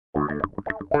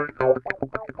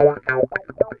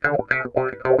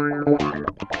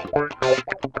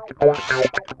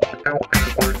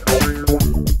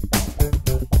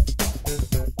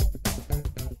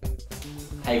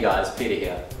Hey guys, Peter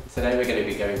here. Today we're going to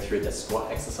be going through the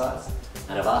squat exercise,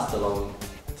 and I've asked along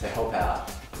to help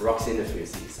out Roxie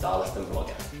Nafousi, stylist and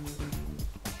blogger.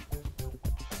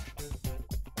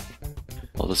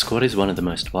 While the squat is one of the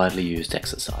most widely used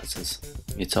exercises,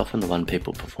 it's often the one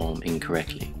people perform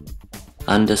incorrectly.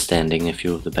 Understanding a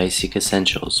few of the basic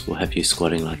essentials will have you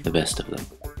squatting like the best of them.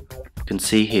 You can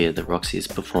see here that Roxie is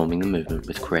performing the movement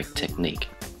with correct technique.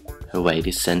 Her weight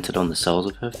is centered on the soles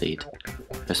of her feet,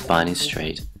 her spine is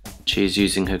straight, she is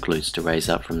using her glutes to raise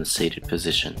up from the seated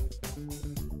position.